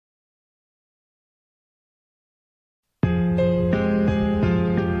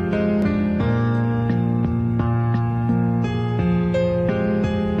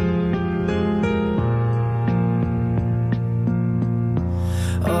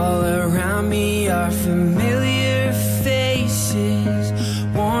around me are familiar faces,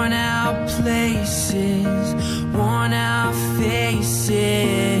 worn out places, worn out faces,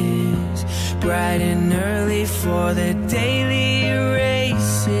 bright and early for the daily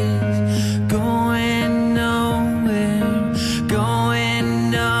races, going nowhere,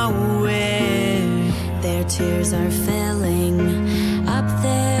 going nowhere. Their tears are filling up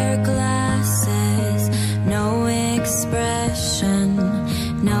their glasses, no expression,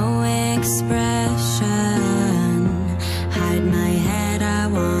 no expression. Hide my head, I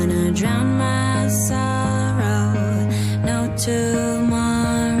wanna drown my sorrow. No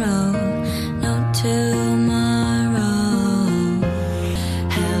tomorrow, no tomorrow.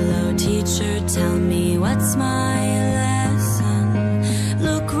 Hello teacher, tell me what's my lesson.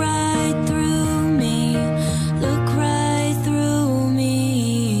 Look right through me, look right through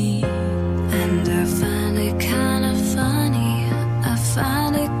me. And I find it kind of funny, I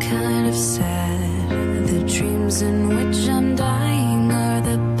find it kind of sad. The dreams in which I'm dying are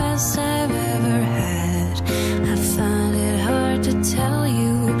the best I've ever had. I find it hard to tell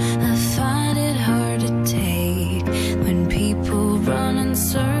you, I find it hard to take when people run in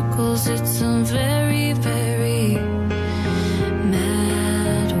circles